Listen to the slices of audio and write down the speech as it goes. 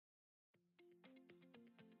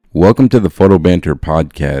Welcome to the Photo Banter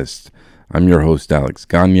podcast. I'm your host, Alex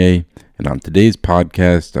Gagne, and on today's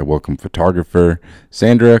podcast, I welcome photographer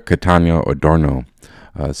Sandra Cattaneo Adorno.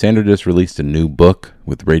 Sandra just released a new book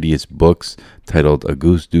with Radius Books titled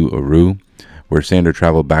Augusto Aru, where Sandra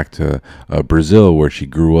traveled back to Brazil, where she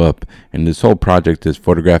grew up. And this whole project is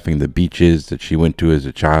photographing the beaches that she went to as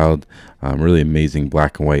a child. Really amazing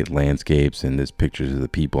black and white landscapes, and there's pictures of the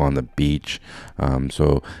people on the beach.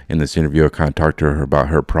 So in this interview, I kind of talked to her about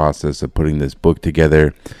her process of putting this book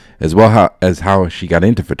together, as well as how she got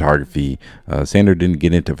into photography. Sandra didn't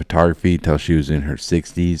get into photography till she was in her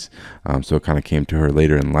 60s, so it kind of came to her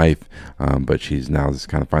later in life, but she's now just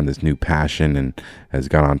kind of find this new passion and has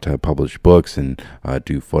gone on to publish books and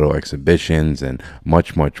do photo exhibitions and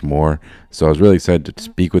much, much more. So I was really excited to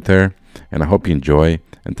speak with her, and I hope you enjoy,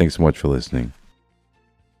 and thanks so much for listening.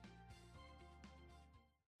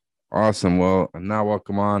 Awesome. Well, now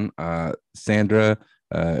welcome on Sandra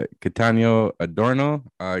Cattaneo Adorno.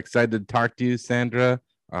 Excited to talk to you, Sandra.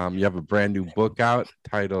 You have a brand new book out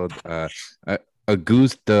titled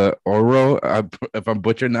Augusto Oro, if I'm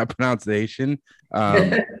butchering that pronunciation.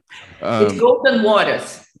 It's golden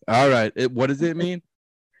waters. All right. What does it mean?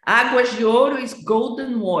 Águas de Ouro is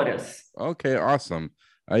golden waters. Okay, awesome.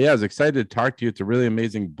 Yeah, I was excited to talk to you. It's a really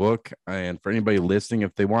amazing book. And for anybody listening,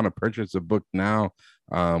 if they want to purchase a book now,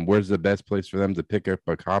 where's the best place for them to pick up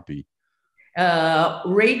a copy?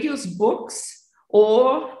 Radius Books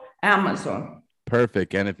or Amazon.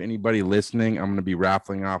 Perfect. And if anybody listening, I'm going to be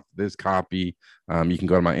raffling off this copy. You can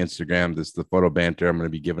go to my Instagram. This is the Photo Banter. I'm going to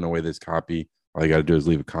be giving away this copy. All you got to do is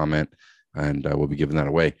leave a comment, and we'll be giving that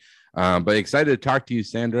away. But excited to talk to you,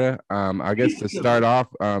 Sandra. I guess to start off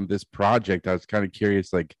this project, I was kind of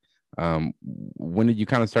curious, like, when did you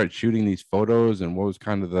kind of start shooting these photos, and what was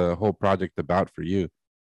kind of the whole project about for you?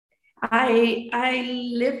 I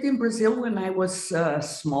lived in Brazil when I was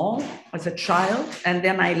small, as a child, and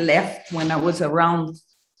then I left when I was around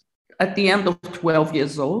at the end of 12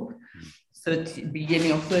 years old. So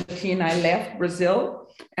beginning of 13, I left Brazil.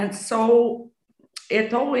 And so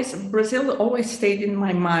Brazil always stayed in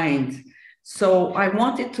my mind. So I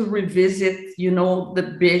wanted to revisit,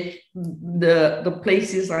 the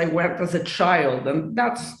places I went as a child. And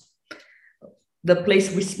that's the place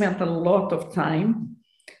we spent a lot of time,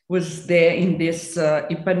 was there in this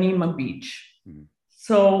Ipanema beach. Mm-hmm.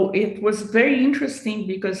 So it was very interesting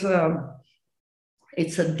because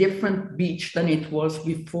it's a different beach than it was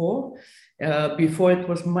before. Before it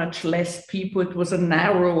was much less people, it was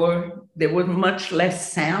there was much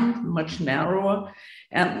less sand, much narrower,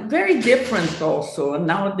 and very different also. And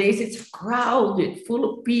nowadays it's crowded, full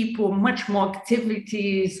of people, much more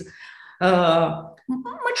activities,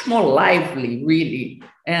 much more lively, really,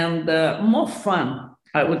 and more fun,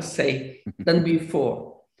 I would say, than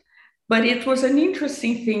before. But it was an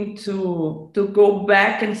interesting thing to go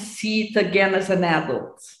back and see it again as an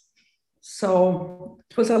adult. So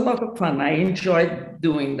it was a lot of fun. I enjoyed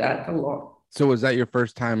doing that a lot. So was that your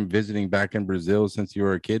first time visiting back in Brazil since you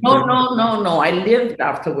were a kid? No. I lived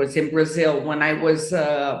afterwards in Brazil. When I was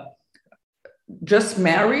just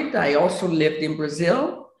married, I also lived in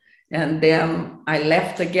Brazil. And then I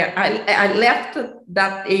left again. I left at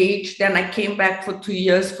that age. Then I came back for 2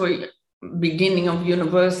 years for beginning of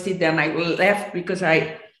university. Then I left because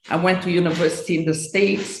I went to university in the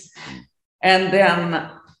States. And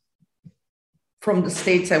then from the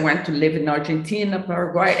States, I went to live in Argentina,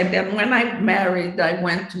 Paraguay. And then when I married, I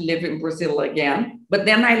went to live in Brazil again. But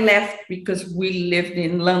then I left because we lived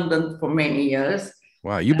in London for many years.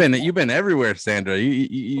 Wow, you've been everywhere, Sandra.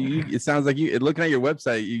 It sounds like looking at your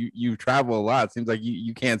website, you travel a lot. It seems like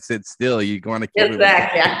you can't sit still. You want to keep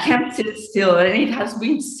exactly. I can't sit still, and it has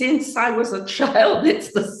been since I was a child.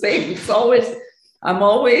 It's the same. I'm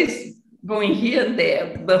always going here and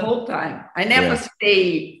there the whole time. I never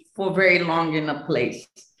stay for very long in a place.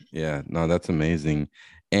 Yeah, no, that's amazing.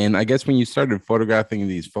 And I guess when you started photographing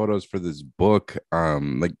these photos for this book,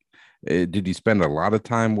 did you spend a lot of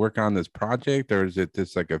time working on this project, or is it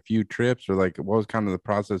just like a few trips, or like what was kind of the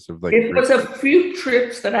process of like? It was a few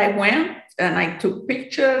trips that I went and I took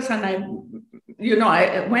pictures, and I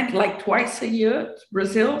went like twice a year to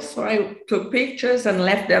Brazil. So I took pictures and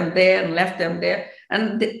left them there.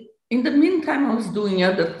 And in the meantime, I was doing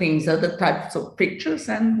other things, other types of pictures.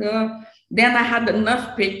 And then I had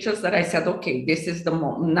enough pictures that I said, okay, this is the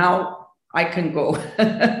moment. Now I can go.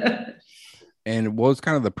 And what was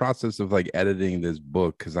kind of the process of like editing this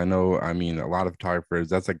book? Because I know, I mean, a lot of photographers,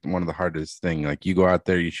 that's like one of the hardest thing. Like you go out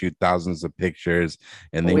there, you shoot thousands of pictures,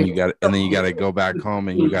 and then you got to go back home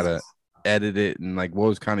and you got to edit it. And like, what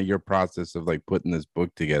was kind of your process of like putting this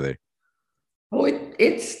book together? Oh,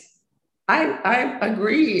 it's I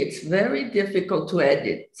agree. It's very difficult to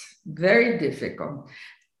edit, very difficult.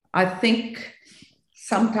 I think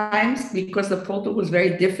sometimes because the photo was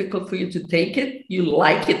very difficult for you to take it, you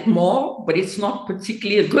like it more, but it's not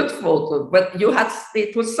particularly a good photo. But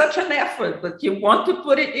it was such an effort that you want to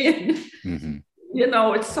put it in. Mm-hmm.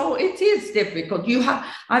 It is difficult.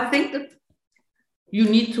 I think that you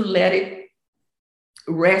need to let it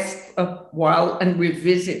rest a while and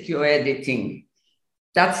revisit your editing.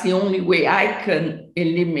 That's the only way I can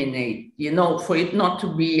eliminate, for it not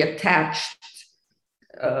to be attached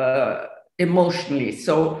emotionally.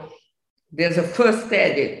 So there's a first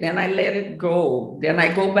edit, then I let it go. Then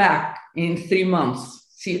I go back in 3 months,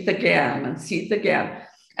 see it again and see it again.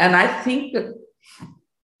 And I think that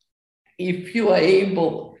if you are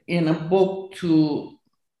able in a book to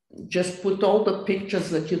just put all the pictures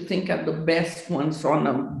that you think are the best ones on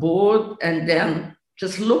a board and then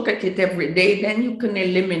just look at it every day, then you can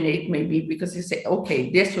eliminate maybe because you say, okay,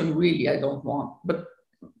 this one really I don't want. But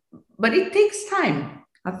it takes time.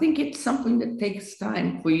 I think it's something that takes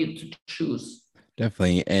time for you to choose.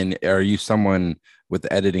 Definitely. And are you someone with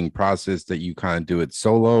the editing process that you kind of do it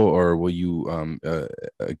solo, or will you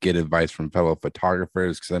get advice from fellow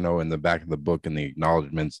photographers? Because I know in the back of the book in the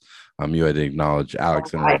acknowledgments, you had to acknowledge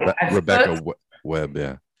Alex and Rebecca Webb.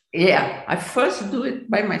 Yeah. Yeah. I first do it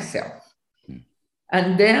by myself.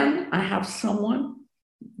 And then I have someone,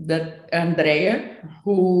 that Andrea,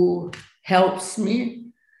 who helps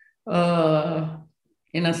me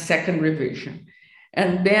in a second revision.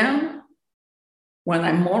 And then when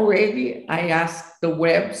I'm more ready, I ask the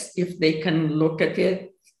Webbs if they can look at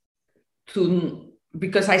it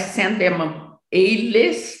because I send them a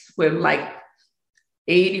list with like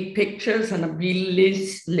 80 pictures and a B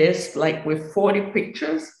list like with 40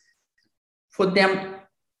 pictures for them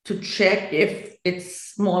to check if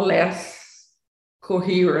it's more or less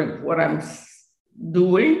coherent what I'm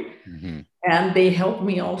doing. Mm-hmm. And they help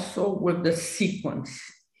me also with the sequence.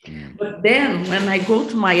 Mm. But then when I go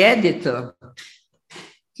to my editor,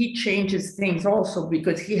 he changes things also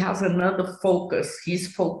because he has another focus. His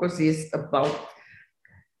focus is about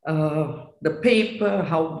the paper,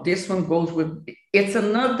 how this one goes with, it's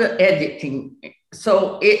another editing.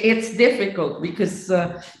 So it's difficult because,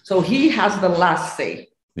 so he has the last say.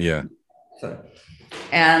 Yeah.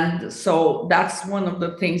 And so that's one of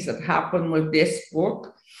the things that happened with this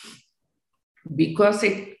book. Because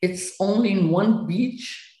it's only in one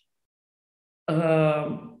beach,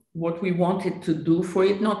 what we wanted to do for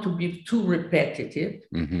it not to be too repetitive.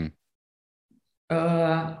 Mm-hmm.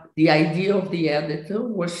 The idea of the editor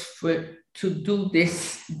was to do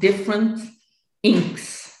this different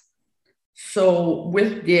inks. So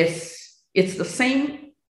with this, it's the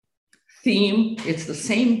same theme, it's the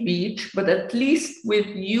same beach, but at least with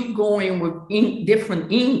you going with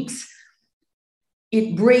different inks,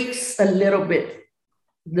 it breaks a little bit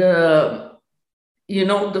the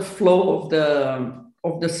flow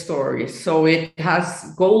of the story. So it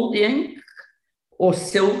has gold ink or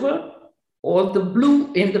silver, or the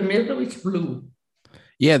blue in the middle is blue.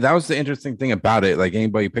 Yeah, that was the interesting thing about it. Like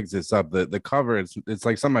anybody picks this up, the cover, it's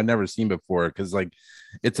like something I've never seen before because like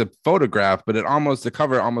it's a photograph, but the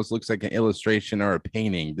cover almost looks like an illustration or a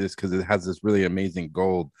painting. Because it has this really amazing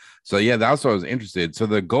gold. So yeah, that's what I was interested. So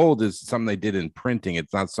the gold is something they did in printing.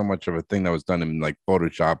 It's not so much of a thing that was done in like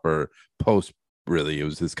Photoshop or post. Really, it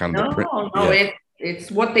was this kind of print. No, yeah.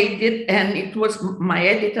 It's what they did, and it was my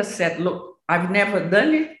editor said, "Look, I've never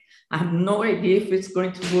done it. I have no idea if it's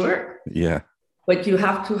going to work." Yeah. But you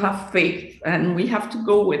have to have faith and we have to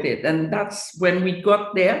go with it. And that's when we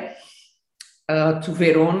got there to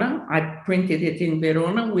Verona. I printed it in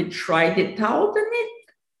Verona. We tried it out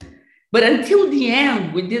but until the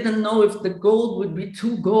end, we didn't know if the gold would be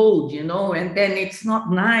too gold, and then it's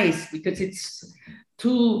not nice because it's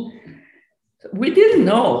too, we didn't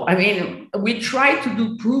know. I mean, we tried to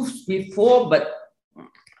do proofs before, but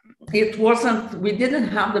it wasn't, we didn't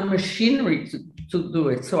have the machinery to do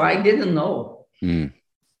it. So I didn't know. Mm.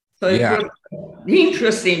 So it was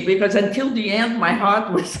interesting because until the end, my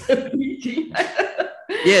heart was beating.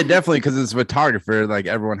 Yeah, definitely, because as a photographer, like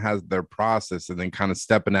everyone has their process, and then kind of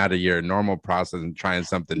stepping out of your normal process and trying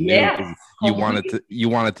something new. You want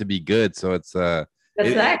it to be good. So it's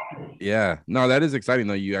exactly. No, that is exciting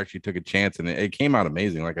though. You actually took a chance, and it came out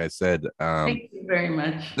amazing. Like I said, thank you very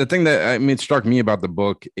much. The thing that it struck me about the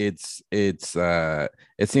book, it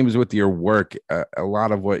seems with your work, a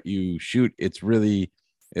lot of what you shoot,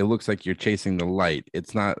 it looks like you're chasing the light.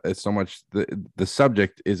 It's not so much the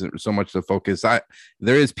subject isn't so much the focus.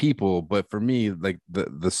 There is people, but for me, like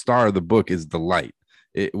the star of the book is the light.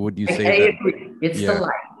 Would you say I agree. It's the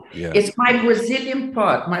light. Yeah. It's my Brazilian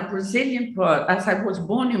part. My Brazilian part, as I was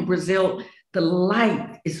born in Brazil, the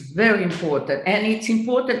light is very important. And it's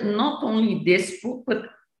important not only this book, but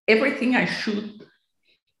everything I shoot,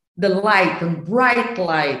 the light and bright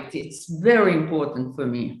light, it's very important for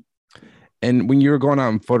me. And when you're going out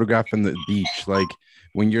and photographing the beach, like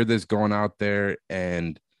when you're this going out there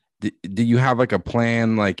and do you have like a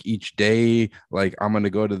plan, like each day, like I'm going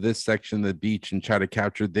to go to this section of the beach and try to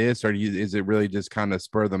capture this? Or is it really just kind of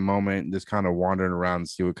spur of the moment and just kind of wandering around and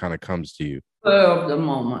see what kind of comes to you? Spur of the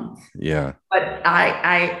moment. Yeah. But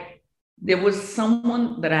there was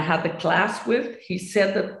someone that I had the class with. He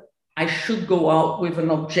said that I should go out with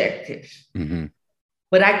an objective,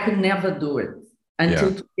 but I could never do it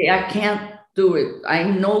until today. I can't do it. I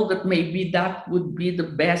know that maybe that would be the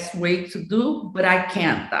best way to do, but I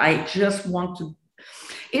can't. I just want to.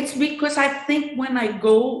 It's because I think when I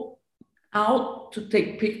go out to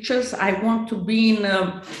take pictures, I want to be in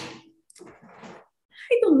a,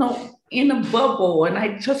 I don't know, in a bubble, and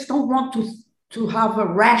I just don't want to have a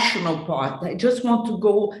rational part. I just want to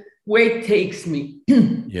go where it takes me.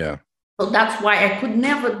 Yeah. So that's why I could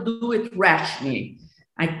never do it rationally.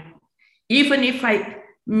 Even if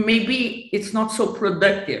maybe it's not so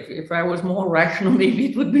productive. If I was more rational, maybe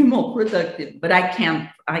it would be more productive, but I can't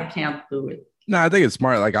do it. No, I think it's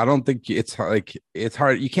smart. Like, I don't think it's like, it's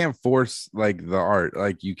hard. You can't force like the art.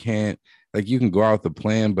 Like you can't, like you can go out with a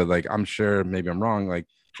plan, but like, I'm sure maybe I'm wrong. Like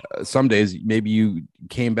some days, maybe you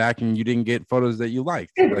came back and you didn't get photos that you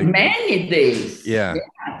liked. Like, many days. Yeah.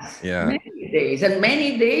 Yes, Yeah. Many days. And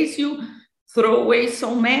many days you throw away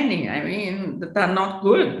so many, I mean, that are not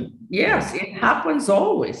good. Yes, it happens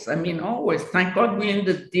always. I mean, always. Thank God we're in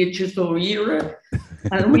the digital era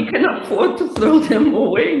and we can afford to throw them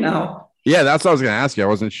away now. Yeah, that's what I was going to ask you. I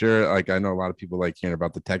wasn't sure. Like, I know a lot of people like hearing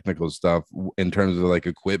about the technical stuff in terms of like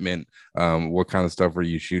equipment. What kind of stuff were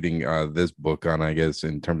you shooting this book on, I guess,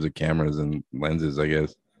 in terms of cameras and lenses, I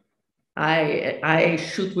guess? I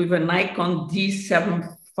shoot with a Nikon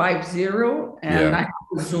D750 and I have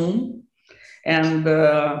a zoom, and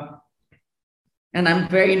I'm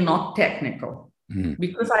very not technical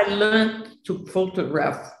because I learned to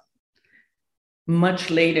photograph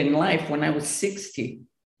much later in life. When I was 60,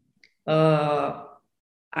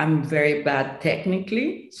 I'm very bad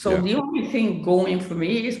technically. So the only thing going for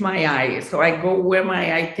me is my eye. So I go where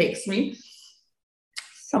my eye takes me.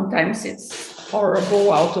 Sometimes it's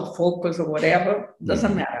horrible, out of focus or whatever.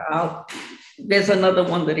 Doesn't matter. There's another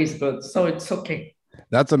one that is good. So it's okay.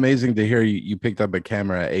 That's amazing to hear. You picked up a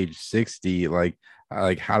camera at age 60. Like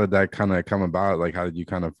how did that kind of come about? Like, how did you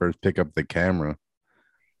kind of first pick up the camera?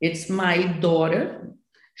 It's my daughter.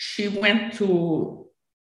 She went to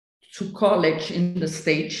college in the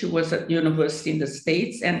States. She was at university in the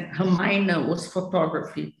States, and her minor was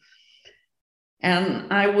photography. And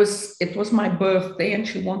it was my birthday, and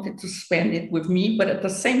she wanted to spend it with me, but at the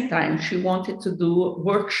same time, she wanted to do a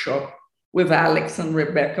workshop with Alex and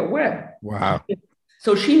Rebecca Webb. Wow.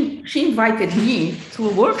 So she invited me to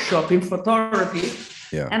a workshop in photography,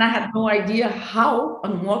 and I had no idea how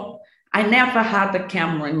and what. I never had a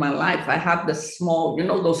camera in my life. I had the small,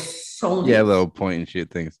 those Sony. Yeah, little point and shoot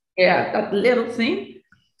things. Yeah, that little thing.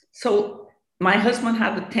 So my husband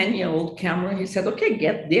had a 10-year-old camera. He said, okay,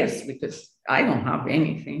 get this, because I don't have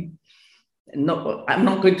anything. No, I'm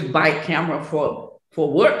not going to buy a camera for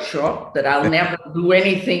workshop that I'll never do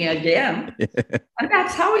anything again. And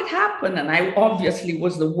that's how it happened. And I obviously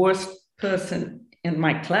was the worst person in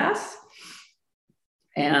my class.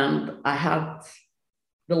 And I had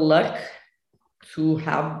the luck to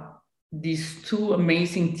have these two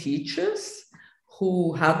amazing teachers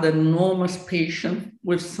who had enormous patience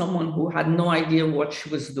with someone who had no idea what she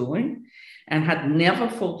was doing and had never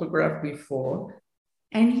photographed before.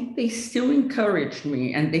 And they still encouraged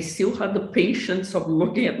me, and they still had the patience of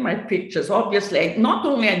looking at my pictures. Obviously, not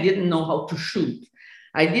only I didn't know how to shoot,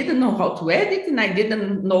 I didn't know how to edit, and I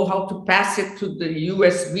didn't know how to pass it to the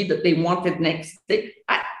USB that they wanted next day.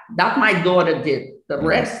 That my daughter did. The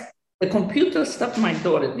rest, the computer stuff, my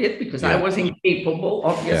daughter did, because I was incapable,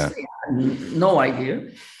 obviously. I had no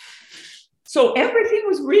idea. So everything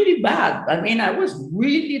was really bad. I mean, I was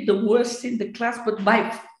really the worst in the class, but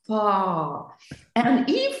by far. And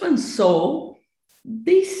even so,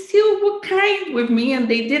 they still were kind with me, and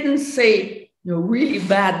they didn't say, you're really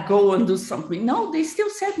bad, go and do something. No, they still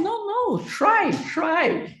said, no, try.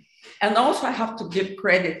 And also I have to give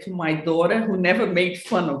credit to my daughter, who never made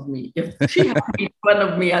fun of me. If she had made fun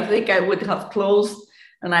of me, I think I would have closed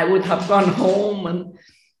and I would have gone home. And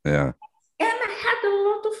I had a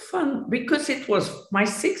lot of fun because it was my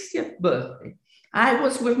 60th birthday. I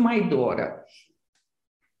was with my daughter.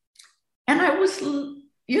 And I was,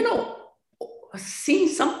 seeing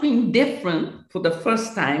something different for the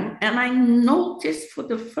first time. And I noticed for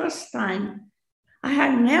the first time, I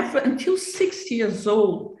had never, until 6 years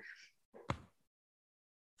old,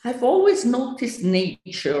 I've always noticed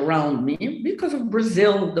nature around me because of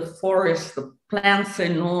Brazil, the forest, the plants are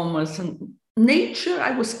enormous, and nature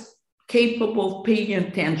I was capable of paying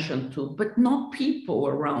attention to, but not people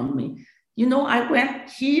around me. I went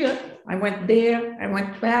here, I went there, I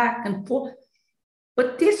went back and forth.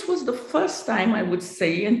 But this was the first time, I would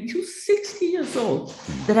say, until 60 years old,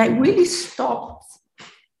 that I really stopped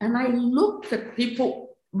and I looked at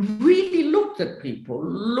people, really looked at people,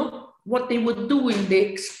 looked what they were doing, the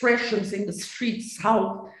expressions in the streets,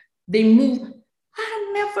 how they moved. I had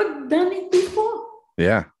never done it before.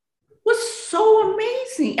 Yeah. It was so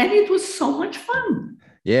amazing. And it was so much fun.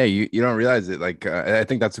 Yeah, you don't realize it. Like, I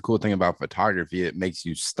think that's the cool thing about photography. It makes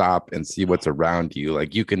you stop and see what's around you.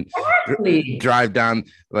 Like, you can drive down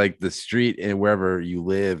like the street and wherever you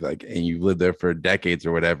live, like, and you live there for decades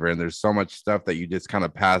or whatever. And there's so much stuff that you just kind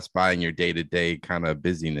of pass by in your day-to-day kind of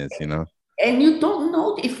busyness, And you don't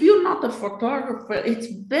know, if you're not a photographer, it's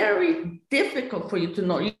very difficult for you to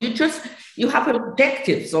know. You have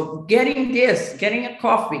objectives of getting this, getting a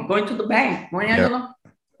coffee, going to the bank,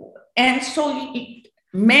 and so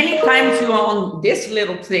many times you're on this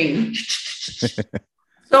little thing.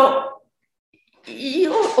 So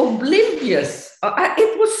you're oblivious.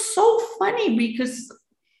 It was so funny because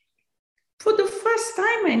for the first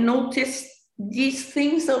time I noticed these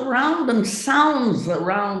things around them, sounds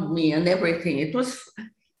around me and everything. It was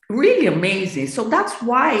really amazing. So that's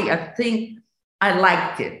why I think I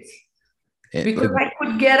liked it. Because I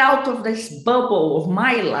could get out of this bubble of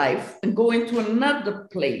my life and go into another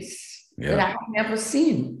place that I have never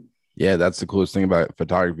seen. Yeah, that's the coolest thing about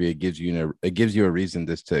photography. It gives you a reason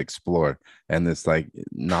just to explore and this like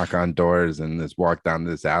knock on doors and this walk down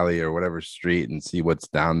this alley or whatever street and see what's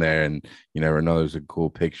down there. And you never know, there's a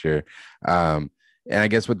cool picture. And I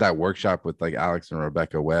guess with that workshop with like Alex and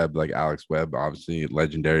Rebecca Webb, like Alex Webb, obviously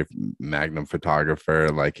legendary Magnum photographer,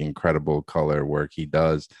 like incredible color work he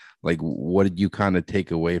does. Like, what did you kind of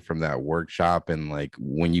take away from that workshop? And like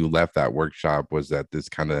when you left that workshop, was that this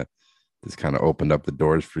kind of opened up the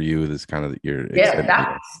doors for you? This kind of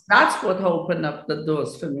that's what opened up the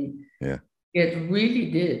doors for me. Yeah, it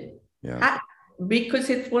really did. Yeah,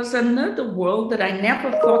 because it was another world that I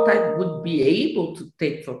never thought I would be able to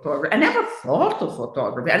take photography. I never thought of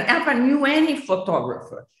photography. I never knew any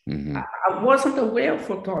photographer. Mm-hmm. I wasn't aware of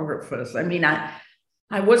photographers. I mean,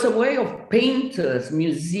 I was aware of painters,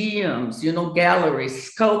 museums,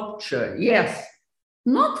 galleries, sculpture. Yes,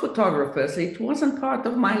 not photographers. It wasn't part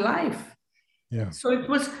of my life. Yeah. So it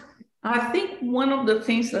was, I think, one of the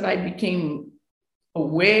things that I became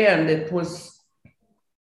aware, and it was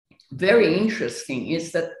very interesting,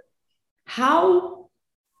 is that how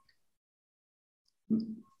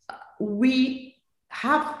we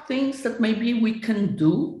have things that maybe we can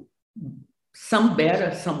do, some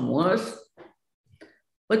better, some worse,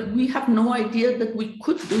 but we have no idea that we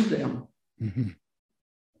could do them. Mm-hmm.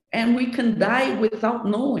 And we can die without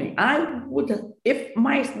knowing. If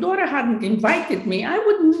my daughter hadn't invited me, I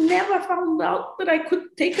would never found out that I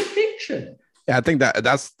could take a picture. Yeah, I think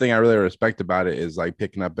that's the thing I really respect about it, is like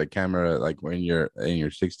picking up a camera, like when you're in your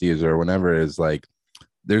 60s or whenever, is like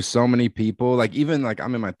there's so many people, like even like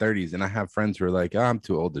I'm in my 30s and I have friends who are like, oh, I'm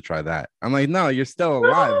too old to try that. I'm like, no, you're still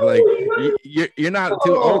alive. Like you're not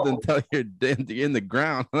too old until you're in the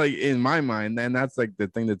ground, like in my mind. And that's like the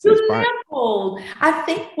thing that's inspiring. I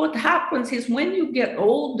think what happens is when you get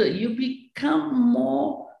older, you become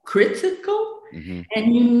more critical, mm-hmm.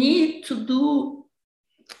 and you need to do,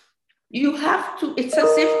 it's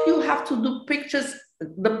as if you have to do pictures,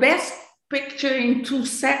 the best picture in 2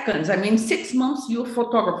 seconds. I mean, 6 months you're a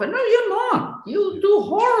photographer. No, you're not. You do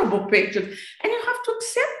horrible pictures, and you have to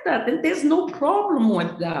accept that, and there's no problem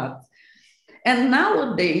with that. And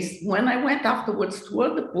nowadays, when I went afterwards to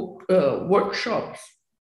other workshops,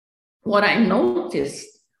 what I noticed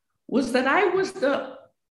was that I was the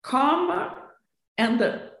calmer and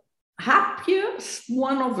the happiest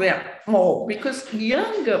one of them all, because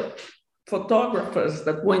younger photographers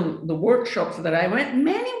that went the workshops that I went,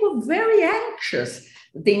 many were very anxious.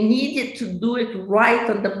 They needed to do it right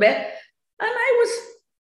and the best. And I was,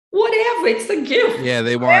 whatever, it's a gift. Yeah,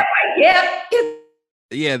 they want.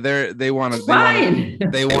 Yeah, they want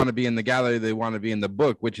to be in the gallery. They want to be in the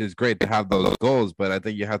book, which is great to have those goals. But I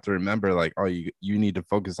think you have to remember, like, you need to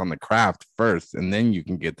focus on the craft first, and then you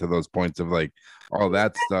can get to those points of like all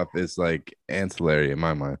that stuff is like ancillary in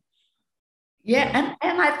my mind. Yeah,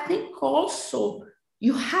 and I think also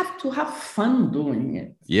you have to have fun doing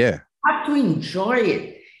it. Yeah, you have to enjoy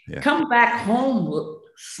it. Yeah. Come back home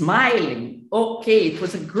smiling. Okay, it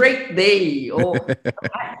was a great day. Or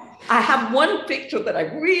I have one picture that I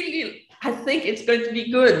think it's going to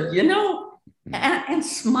be good, and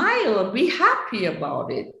smile and be happy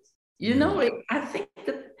about it. I think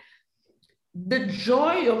that the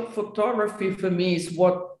joy of photography for me is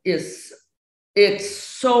it's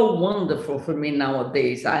so wonderful for me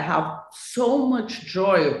nowadays. I have so much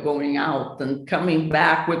joy of going out and coming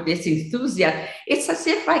back with this enthusiasm. It's as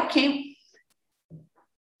if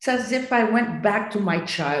I went back to my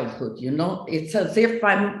childhood, It's as if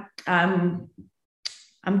I'm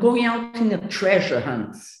going out in a treasure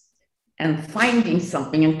hunt and finding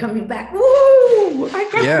something and coming back. Woo! I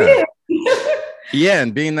got this. Yeah,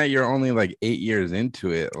 and being that you're only like 8 years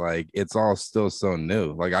into it, like it's all still so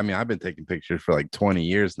new. Like, I mean, I've been taking pictures for like 20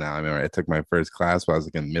 years now. I mean, I took my first class when I was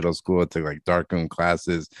like in middle school. I took like darkroom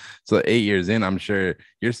classes. So 8 years in, I'm sure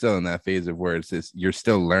you're still in that phase of where it's just you're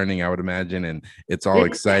still learning, I would imagine, and it's all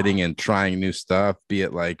exciting and trying new stuff. Be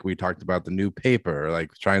it like we talked about the new paper, or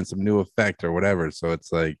like trying some new effect or whatever. So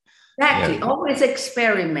it's like exactly, always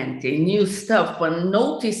experimenting new stuff and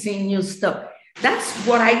noticing new stuff. That's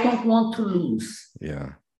what I don't want to lose.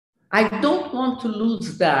 Yeah. I don't want to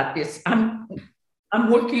lose that. I'm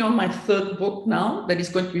working on my third book now that is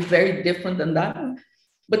going to be very different than that.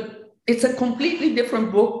 But it's a completely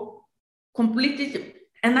different book,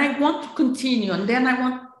 and I want to continue. And then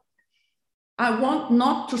I want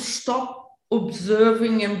not to stop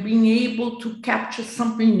observing and being able to capture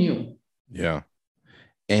something new. Yeah.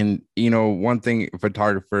 And one thing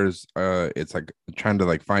photographers, it's like trying to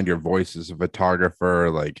like find your voice as a photographer,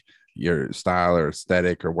 like your style or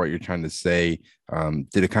aesthetic or what you're trying to say.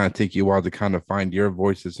 Did it kind of take you a while to kind of find your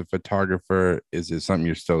voice as a photographer? Is it something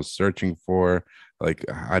you're still searching for? Like,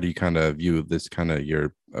 how do you kind of view this kind of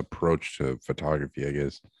your approach to photography, I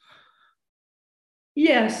guess?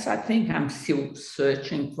 Yes, I think I'm still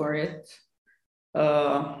searching for it.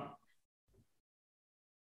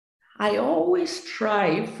 I always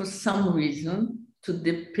try, for some reason, to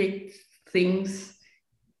depict things.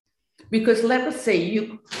 Because let us say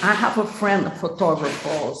I have a friend, a photographer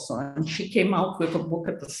also, and she came out with a book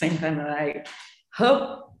at the same time. And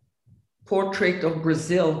her portrait of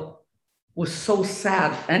Brazil was so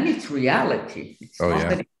sad, and it's reality. It's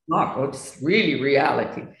that it's not, but it's really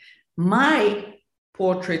reality. My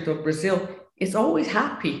portrait of Brazil is always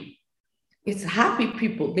happy. It's happy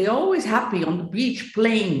people. They're always happy on the beach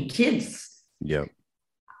playing, kids. Yeah.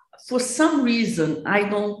 For some reason, I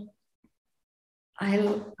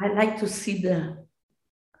like to see the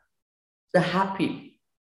happy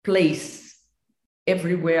place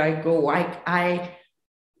everywhere I go.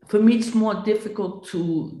 For me, it's more difficult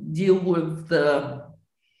to deal with the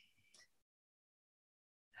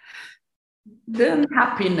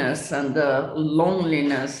unhappiness and the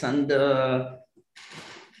loneliness and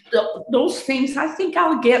those things. I think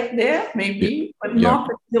I'll get there maybe, but not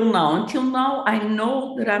until now. Until now, I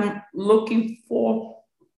know that I'm looking for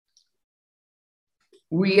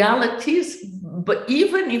realities, but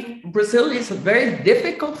even if Brazil is a very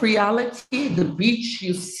difficult reality, the beach,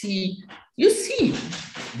 you see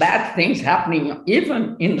bad things happening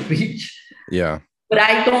even in the beach. Yeah. But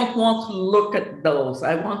I don't want to look at those.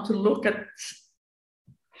 I want to look at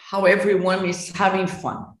how everyone is having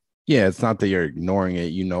fun. Yeah, it's not that you're ignoring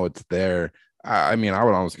it. It's there. I mean, I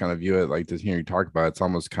would almost kind of view it like just hearing you talk about it, it's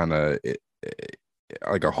almost kind of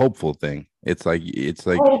like a hopeful thing. It's like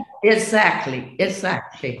exactly.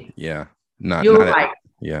 Yeah. You're right.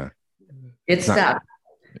 Yeah. It's that.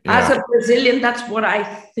 As a Brazilian, that's what I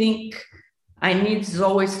think I need, is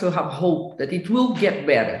always to have hope that it will get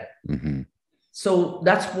better. Mm-hmm. So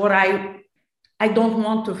that's what I don't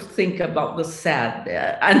want to think about the sad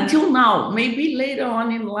until now. Maybe later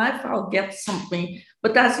on in life I'll get something.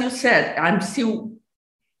 But as you said, I'm still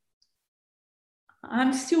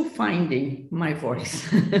finding my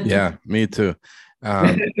voice. Yeah, me too.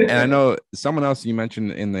 And I know someone else you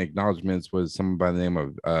mentioned in the acknowledgments was someone by the name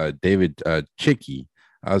of David Chicky.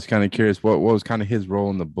 I was kind of curious what was kind of his role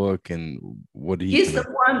in the book and what did he He's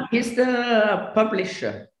the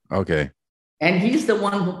publisher. Okay. And he's the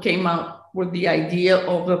one who came out with the idea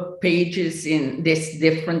of the pages in this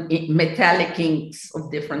different metallic inks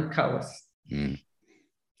of different colors. Mm.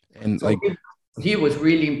 And so he was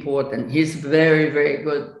really important. He's very, very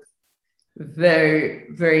good,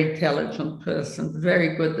 very, very intelligent person,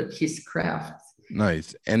 very good at his craft.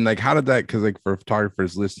 Nice. And like, how did that, because like for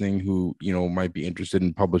photographers listening who, might be interested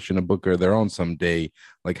in publishing a book or their own someday,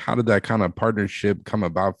 like how did that kind of partnership come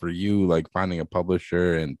about for you, like finding a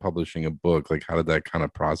publisher and publishing a book? Like how did that kind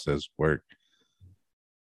of process work?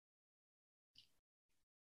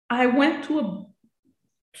 I went to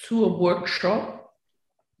to a workshop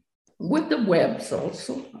with the webs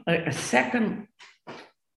also, a second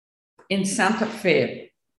in Santa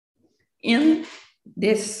Fe, in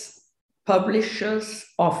this publisher's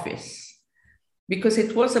office, because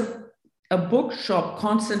it was a bookshop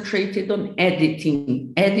concentrated on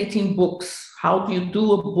editing books. How do you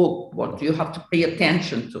do a book? What do you have to pay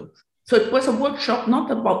attention to? So it was a workshop not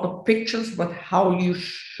about the pictures, but how you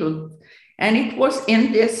should. And it was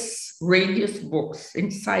in this Radius Books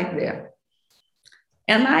inside there.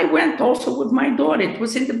 And I went also with my daughter. It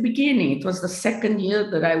was in the beginning. It was the second year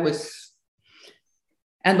that I was.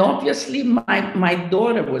 And obviously my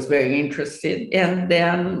daughter was very interested. And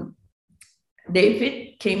then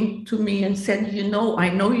David came to me and said, I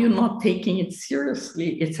know you're not taking it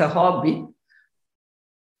seriously. It's a hobby.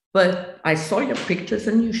 But I saw your pictures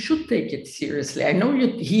and you should take it seriously. I know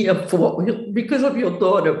you're here because of your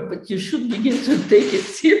daughter, but you should begin to take it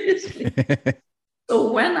seriously.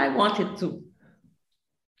 So when I wanted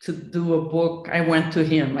to do a book, I went to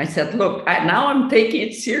him. I said, look, now I'm taking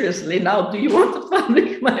it seriously. Now, do you want to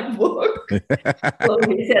publish my book? So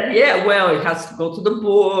he said, yeah, well, it has to go to the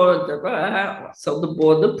board. So the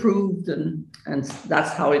board approved, and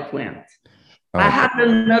that's how it went. I had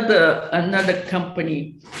another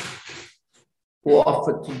company who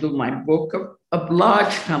offered to do my book, a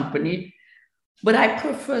large company, but I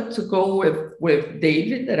preferred to go with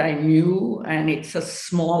David that I knew, and it's a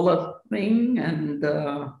smaller thing, and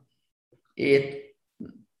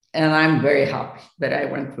I'm very happy that I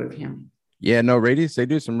went with him. Yeah, no, Radius, they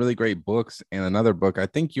do some really great books. And another book, I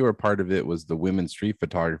think you were part of it, was the Women Street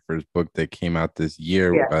Photographers book that came out this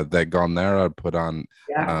year, that Galnera put on.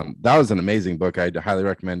 Yeah. That was an amazing book. I'd highly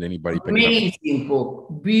recommend anybody pick it up. Amazing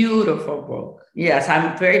book, beautiful book. Yes,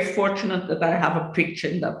 I'm very fortunate that I have a picture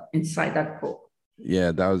inside that book.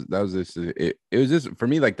 Yeah, that was this. It was just, for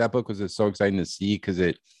me, like, that book was just so exciting to see, because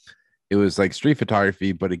it was like street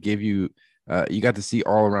photography, but it gave you. You got to see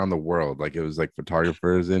all around the world. Like, it was like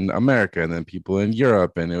photographers in America and then people in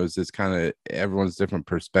Europe. And it was this kind of everyone's different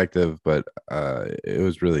perspective, but it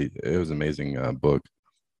was amazing book.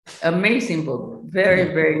 Amazing book.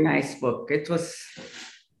 Very, very nice book. It was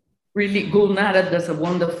really, Gulnara does a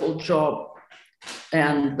wonderful job.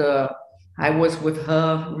 And I was with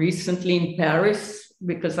her recently in Paris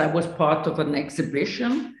because I was part of an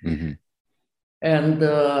exhibition. Mm-hmm. And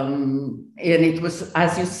it was,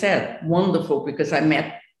 as you said, wonderful, because I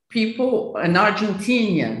met people, an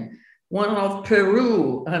Argentinian, one of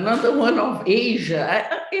Peru, another one of Asia.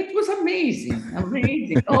 It was amazing.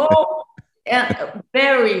 And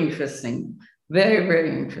very interesting. Very, very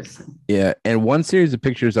interesting. Yeah. And one series of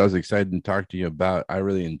pictures I was excited to talk to you about, I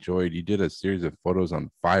really enjoyed. You did a series of photos on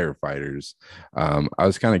firefighters. I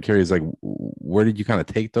was kind of curious, like, where did you kind of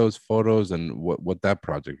take those photos, and what that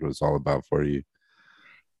project was all about for you?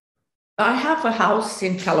 I have a house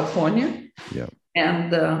in California. Yeah.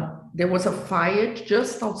 And there was a fire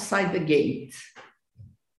just outside the gate.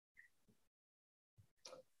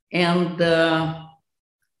 And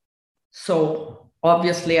so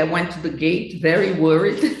obviously I went to the gate very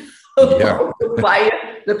worried about the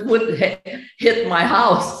fire that would hit my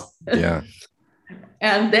house. Yeah.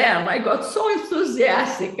 And then I got so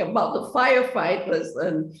enthusiastic about the firefighters,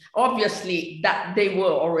 and obviously that they were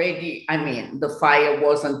already, the fire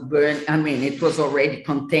wasn't burned. It was already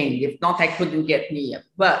contained. If not, I couldn't get near.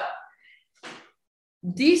 But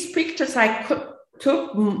these pictures,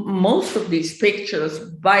 took most of these pictures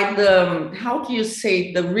by the, how do you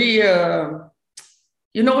say, the rear,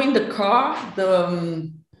 in the car,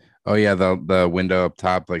 the... the window up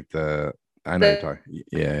top, like the... I know you're talking.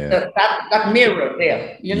 Yeah. That mirror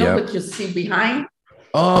there, what you see behind.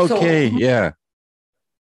 Oh, okay. So, yeah.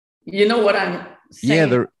 You know what I'm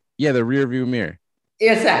saying? Yeah, the rear view mirror.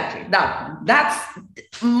 Exactly. That one. That's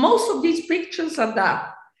most of these pictures are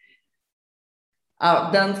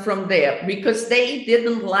done from there, because they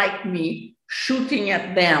didn't like me shooting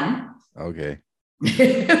at them. Okay.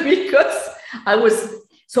 Because I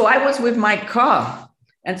was with my car,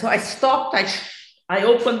 and so I stopped. I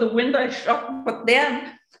opened the window, I shot, but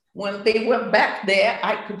then when they were back there,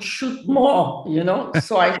 I could shoot more,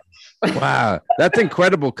 So Wow, that's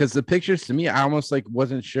incredible, because the pictures, to me, I almost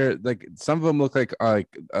wasn't sure. Like, some of them look like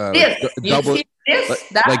double.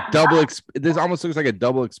 This almost looks like a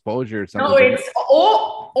double exposure or something. No, it's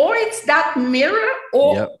or it's that mirror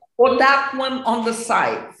or that one on the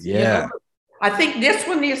side. Yeah. I think this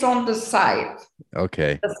one is on the side.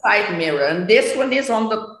 Okay. The side mirror, and this one is on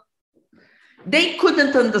the. They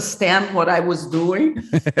couldn't understand what I was doing.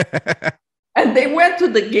 And they went to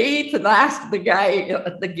the gate and asked the guy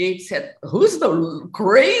at the gate, said, "Who's the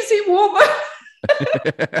crazy woman?"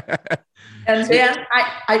 And then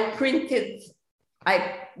I printed,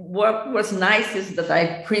 what was nice is that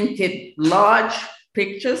I printed large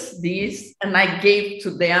pictures, these, and I gave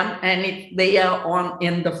to them, and they are on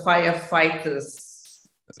in the firefighters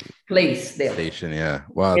place there. Station, yeah.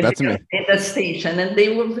 Wow, that's amazing. In the station, and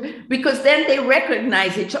they were, because then they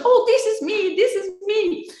recognize each other. Oh, this is me, this is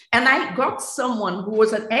me. And I got someone who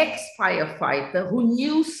was an ex-firefighter who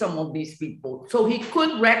knew some of these people, so he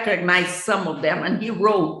could recognize some of them, and he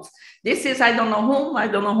wrote, this is I don't know whom, I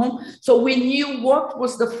don't know whom. So we knew what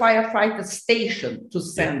was the firefighter station to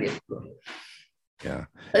send it to. Yeah.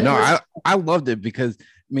 No, I loved it because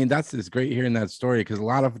I mean, that's just great hearing that story, because a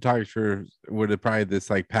lot of photographers would have probably just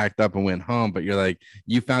like packed up and went home, but you're like,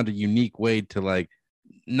 you found a unique way to like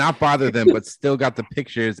not bother them, but still got the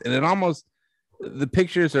pictures. And it almost, the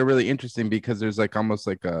pictures are really interesting because there's like almost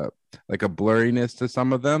like a blurriness to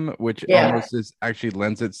some of them, which almost is actually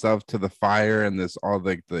lends itself to the fire, and this all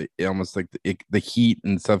like the almost like the heat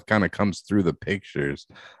and stuff kind of comes through the pictures.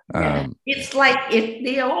 It's like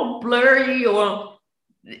they're all blurry, or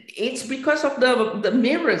it's because of the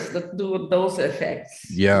mirrors that do those effects.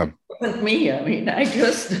 Yeah. It wasn't me. I mean, I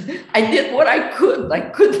did what I could. I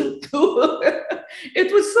couldn't do it.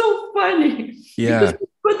 It was so funny. Yeah. Because I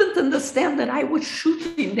couldn't understand that I was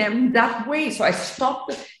shooting them that way. So I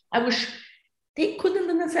stopped. They couldn't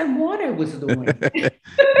understand what I was doing.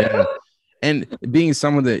 Yeah. And being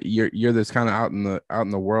someone that you're this kind of out in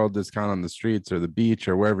the world, this kind of on the streets or the beach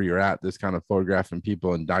or wherever you're at, this kind of photographing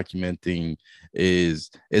people and documenting, is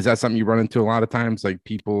that something you run into a lot of times? Like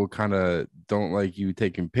people kind of don't like you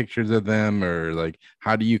taking pictures of them, or like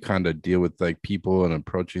how do you kind of deal with like people and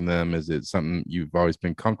approaching them? Is it something you've always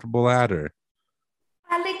been comfortable at, or?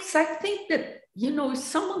 Alex, I think that, if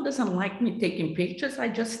someone doesn't like me taking pictures, I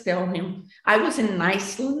just tell him. I was in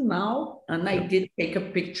Iceland now, and I did take a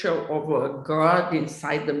picture of a guard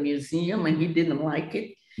inside the museum, and he didn't like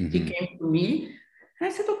it. Mm-hmm. He came to me, and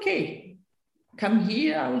I said, okay, come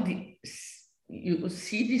here. You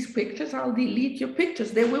see these pictures, I'll delete your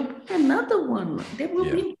pictures. There will be another one. There will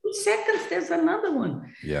be in 2 seconds, there's another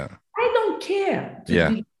one. Yeah. I don't care.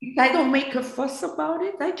 I don't make a fuss about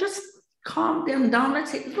it. I just calm them down and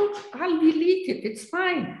say, look, I'll delete it. It's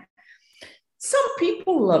fine. Some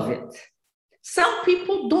people love it. Some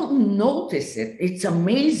people don't notice it. It's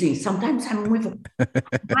amazing. Sometimes I'm with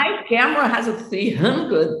my camera has a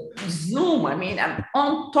 300 zoom. I mean, I'm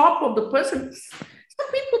on top of the person.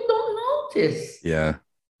 Some people don't notice. Yeah.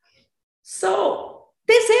 So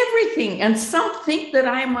there's everything. And some think that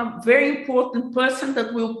I'm a very important person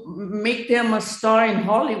that will make them a star in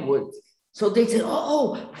Hollywood. So they say,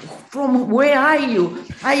 oh, from where are you?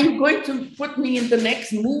 Are you going to put me in the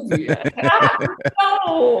next movie?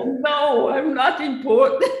 No, I'm not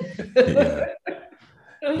important.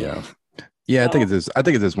 Yeah, I think it's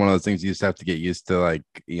just one of those things you just have to get used to. Like,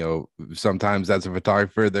 sometimes as a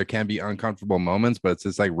photographer, there can be uncomfortable moments, but it's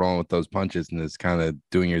just like rolling with those punches and just kind of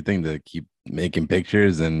doing your thing to keep making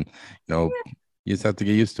pictures, and you just have to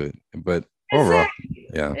get used to it. But overall,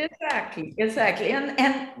 exactly.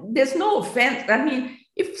 And there's no offense. I mean,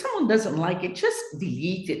 if someone doesn't like it, just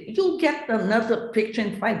delete it. You'll get another picture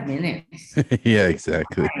in 5 minutes. Yeah,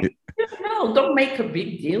 exactly. No, don't make a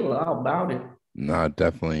big deal about it. No,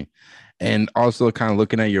 definitely. And also kind of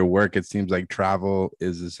looking at your work, it seems like travel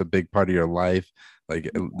is a big part of your life.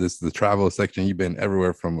 Like the travel section, you've been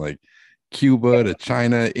everywhere from like Cuba to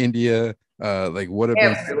China, India. Like what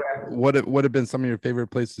have been some of your favorite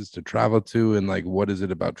places to travel to, and like what is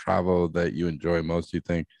it about travel that you enjoy most, you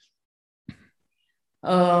think?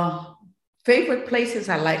 Favorite places,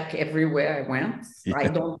 I like everywhere I went. I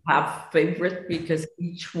don't have favorite because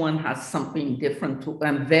each one has something different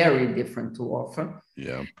and very different to offer.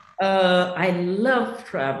 I love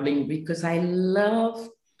traveling because I love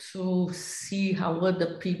to see how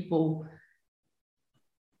other people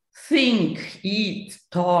think, eat,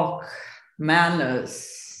 talk,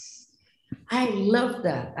 manners. I love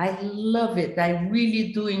that. I love it. I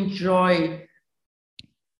really do enjoy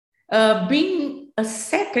being a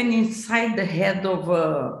second inside the head of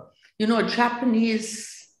a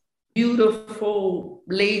Japanese beautiful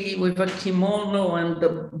lady with a kimono and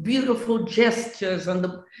the beautiful gestures and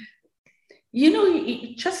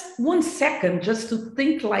just 1 second just to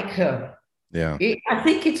think like her. Yeah. I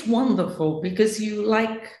think it's wonderful because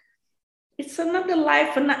it's another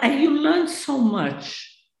life, and you learn so much.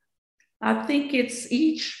 I think it's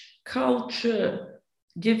each culture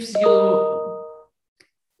gives you,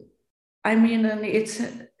 it's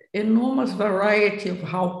an enormous variety of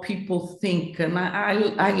how people think. And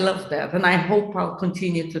I love that. And I hope I'll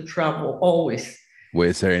continue to travel always Well,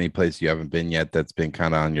 is there any place you haven't been yet that's been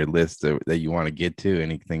kind of on your list that you want to get to?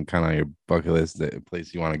 Anything kind of on your bucket list, that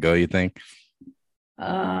place you want to go, you think?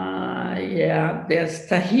 Yeah, there's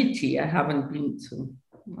Tahiti. I haven't been to.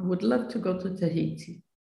 I would love to go to Tahiti.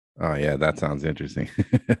 Oh yeah, that sounds interesting.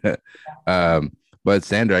 um, but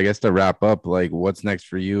Sandra, I guess to wrap up, like what's next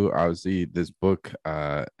for you? Obviously, this book,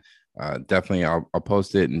 definitely I'll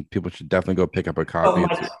post it and people should definitely go pick up a So copy.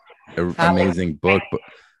 It's much. an Alex. amazing book.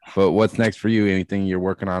 But what's next for you? Anything you're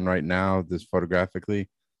working on right now, this photographically?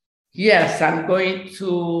 Yes, I'm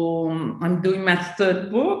doing my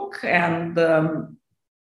third book, and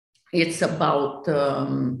it's about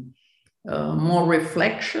more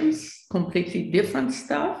reflections, completely different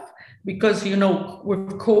stuff. Because, with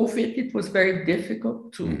COVID, it was very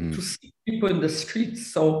difficult to see people in the streets.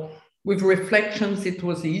 So with reflections, it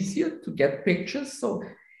was easier to get pictures. So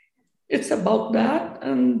it's about that.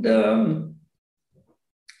 And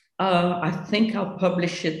I think I'll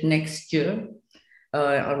publish it next year,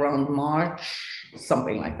 around March,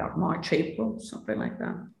 something like that, March, April, something like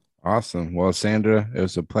that. Awesome. Well, Sandra, it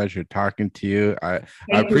was a pleasure talking to you. I Thank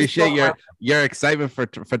you appreciate so much. your excitement for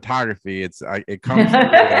photography. It comes through.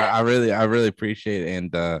 I really appreciate it,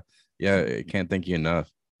 and yeah, I can't thank you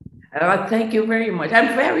enough. Thank you very much.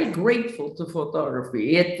 I'm very grateful to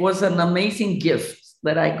photography. It was an amazing gift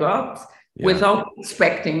that I got Yeah, without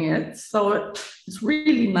expecting it. So it's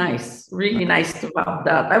really nice to have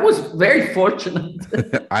that. I was very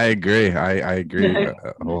fortunate. I agree. I agree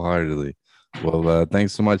wholeheartedly. Well,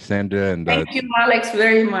 thanks so much, Sandra, and Thank you, Alex,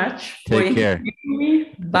 very much for take care. interviewing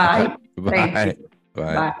me. Bye. Thank you. Bye.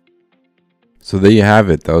 Bye. Bye. So there you have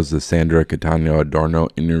it. That was the Sandra Cattaneo Adorno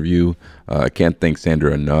interview. I can't thank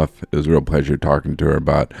Sandra enough. It was a real pleasure talking to her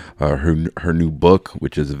about her new book,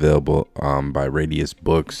 which is available by Radius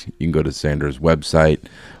Books. You can go to Sandra's website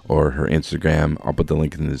or her Instagram. I'll put the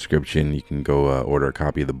link in the description. You can go order a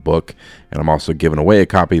copy of the book, and I'm also giving away a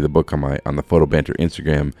copy of the book on the Photo Banter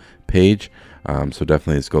Instagram page. So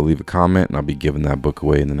definitely just go leave a comment, and I'll be giving that book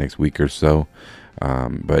away in the next week or so.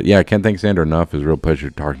 But yeah, I can't thank Sandra enough. It was a real pleasure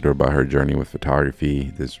talking to her about her journey with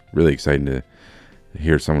photography. It's really exciting to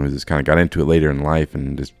hear someone who just kind of got into it later in life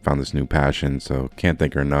and just found this new passion. So can't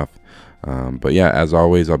thank her enough. But yeah, as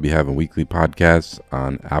always, I'll be having weekly podcasts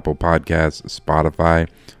on Apple Podcasts, Spotify,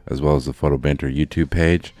 as well as the Photo Banter YouTube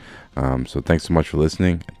page. So thanks so much for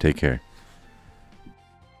listening. Take care.